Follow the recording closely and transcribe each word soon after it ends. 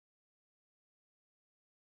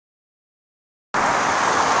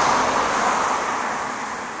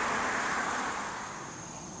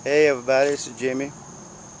Hey everybody, this is Jimmy.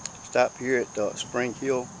 Stop here at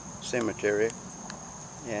Springhill Cemetery,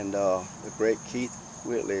 and the great Keith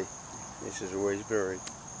Whitley, this is where he's buried.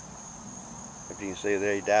 If you can see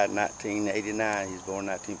there, he died in 1989. He was born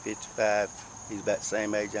in 1955. He's about the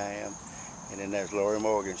same age I am. And then there's Lori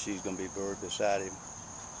Morgan. She's going to be buried beside him.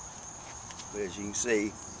 But as you can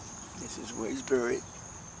see, this is where he's buried.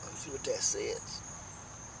 Let's see what that says.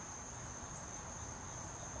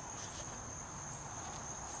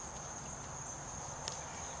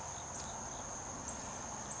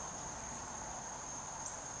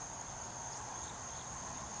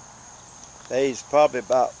 He's probably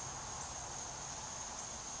about,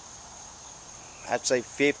 I'd say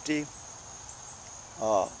 50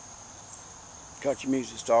 country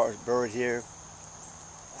music stars buried here.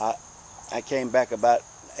 I came back about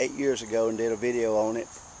 8 years ago and did a video on it.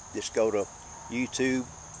 Just go to YouTube,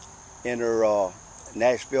 enter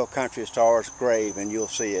Nashville country stars grave, and you'll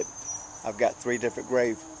see it. I've got 3 different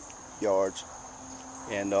graveyards,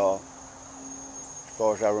 and as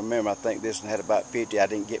far as I remember, I think this one had about 50. I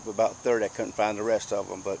didn't get about 30. I couldn't find the rest of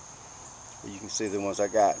them, but you can see the ones I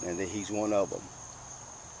got, and he's one of them.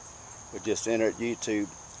 But just enter at YouTube,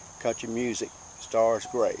 country music stars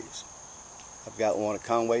graves. I've got one of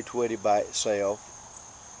Conway Twitty by itself,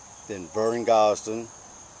 then Vern Gosden,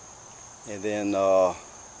 and then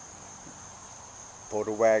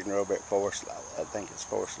Porter Wagner over at Forest, I think it's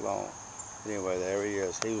Forest Lawn. Anyway, there he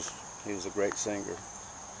is. He was a great singer.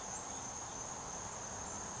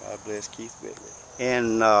 God bless Keith Whitley.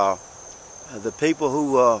 And the people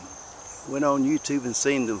who went on YouTube and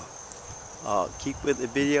seen the Keith Whitley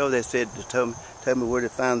video, they said to tell me where to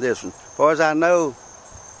find this one. As far as I know,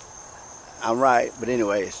 I'm right. But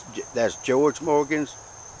anyways, that's George Morgan's,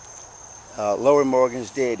 Lori Morgan's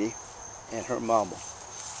daddy, and her mama,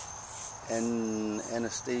 and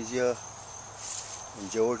Anastasia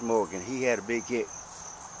and George Morgan. He had a big hit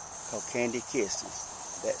called Candy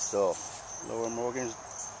Kisses. That's Lori Morgan's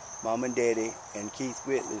mom and daddy, and Keith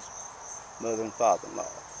Whitley's mother and father-in-law.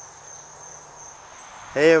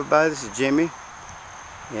 Hey everybody, this is Jimmy,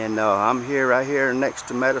 and I'm right here next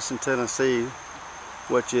to Madison, Tennessee,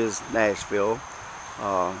 which is Nashville.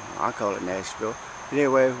 I call it Nashville.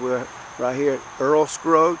 Anyway, we're right here at Earl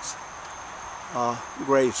Scruggs'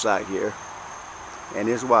 gravesite here, and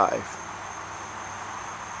his wife.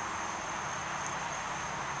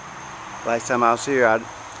 Last time I was here,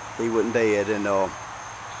 he wasn't dead, and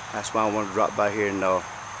that's why I wanted to drop by here and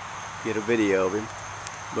get a video of him.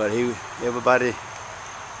 But everybody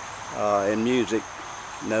in music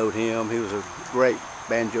knowed him. He was a great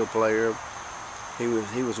banjo player. He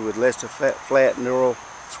was with Lester Flatt and Earl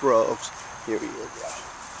Scruggs. Here he is, y'all.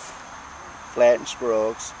 Flatt and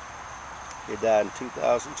Scruggs. He died in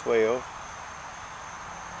 2012.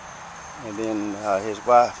 And then his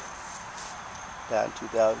wife died in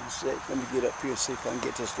 2006. Let me get up here and see if I can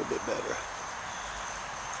get this a little bit better.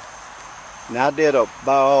 Now I did a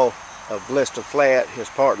bio of Lester Flatt, his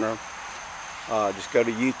partner. Just go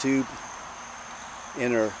to YouTube,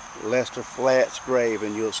 enter Lester Flatt's grave,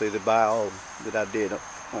 and you'll see the bio that I did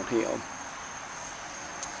on him.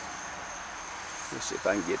 Let's see if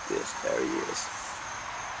I can get this. There he is.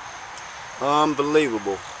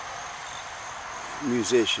 Unbelievable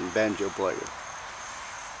musician, banjo player.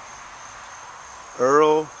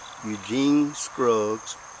 Earl Eugene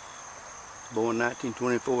Scruggs, born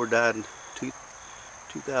 1924, died in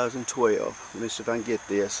 2012. Let me see if I can get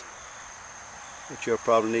this. What you'll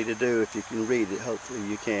probably need to do, if you can read it, hopefully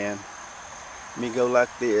you can. Let me go like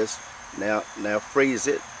this. Now freeze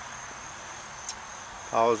it.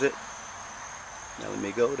 Pause it. Now let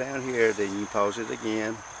me go down here, then you pause it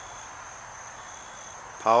again.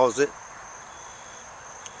 Pause it.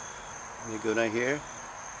 Let me go down here.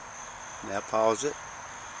 Now pause it.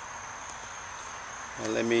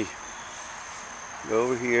 And let me go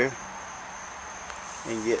over here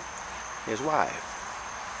and get his wife.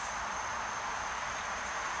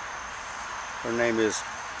 Her name is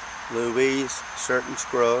Louise Certain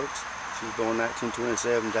Scruggs. She was born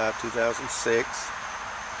 1927, died 2006.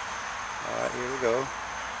 Alright, here we go.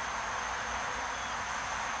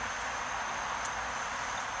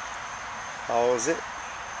 Pause it.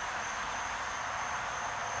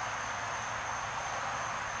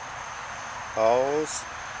 Pause.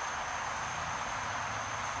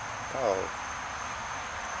 Pause.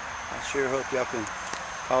 I sure hope y'all can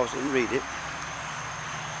pause and read it.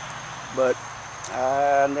 But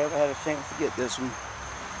I never had a chance to get this one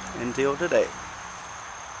until today.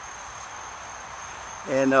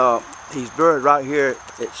 And he's buried right here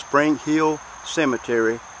at Springhill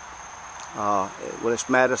Cemetery. Well, it's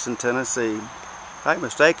Madison, Tennessee. If I'm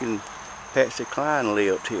mistaken, Patsy Cline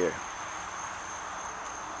lived here.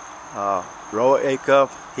 Roy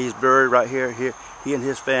Acuff, he's buried right here. He and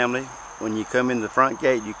his family. When you come in the front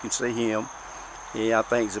gate, you can see him. I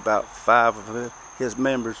think it's about 5 of his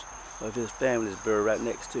members of his family is buried right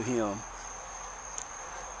next to him.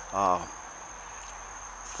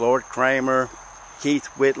 Floyd Kramer, Keith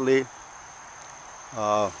Whitley,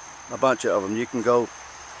 a bunch of them. You can go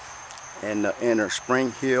and enter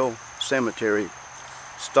Springhill Cemetery,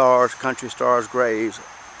 country stars graves,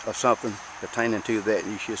 or something pertaining to that,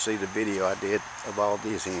 and you should see the video I did of all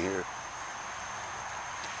these in here.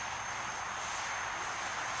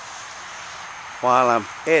 While I'm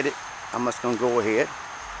at it, I'm just going to go ahead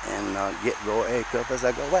and get Roy Acuff as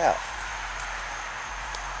I go out.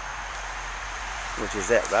 Which is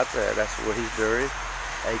that right there. That's where he's buried,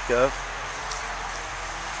 Acuff.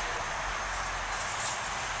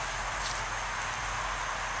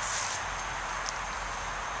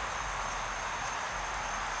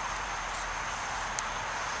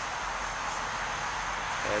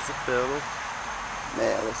 There's a fiddle.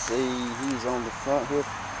 Now let's see, he's on the front here.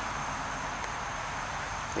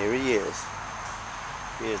 Here he is.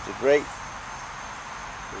 Here's the great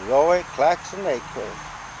Roy Claxon Acuff.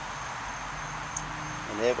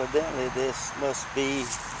 And evidently this must be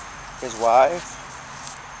his wife.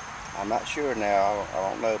 I'm not sure now, I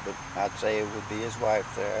don't know, but I'd say it would be his wife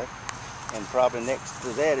there. And probably next to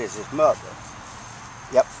that is his mother.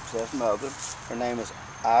 Yep, it's his mother. Her name is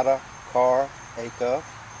Ada Carr Acuff.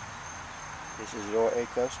 This is Roy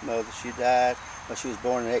Acuff's mother. She died, well, she was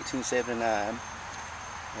born in 1879.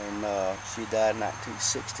 And she died in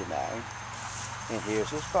 1969. And here's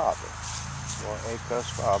his father, Roy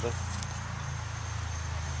Acuff's father,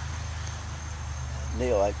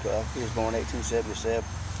 Neil Acuff. He was born in 1877,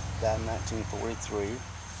 died in 1943.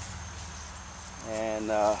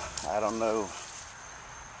 And I don't know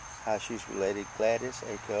how she's related. Gladys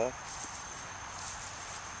Acuff,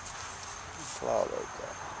 Claude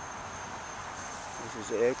Acuff. This is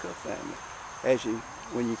the Acuff family.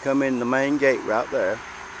 When you come in the main gate right there,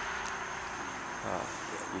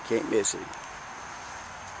 you can't miss it.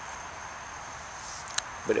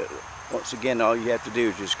 But once again, all you have to do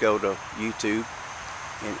is just go to YouTube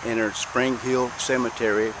and enter Springhill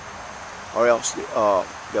Cemetery, or else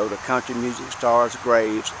go to Country Music Stars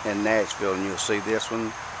Graves in Nashville, and you'll see this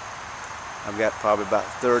one. I've got probably about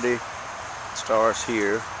 30 stars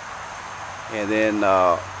here, and then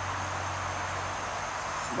I'm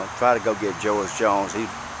gonna try to go get George Jones.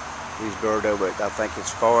 He's buried over at, I think it's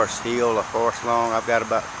Forest Hill or Forest Lawn. I've got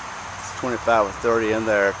about 25 or 30 in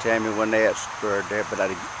there. Tammy Wynette's buried there, but I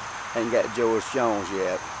ain't got George Jones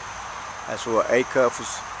yet. That's where Acuff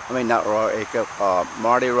is. I mean, not Roy Acuff.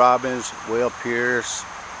 Marty Robbins, Will Pierce,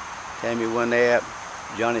 Tammy Wynette,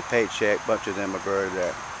 Johnny Paycheck, a bunch of them are buried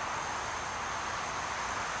there.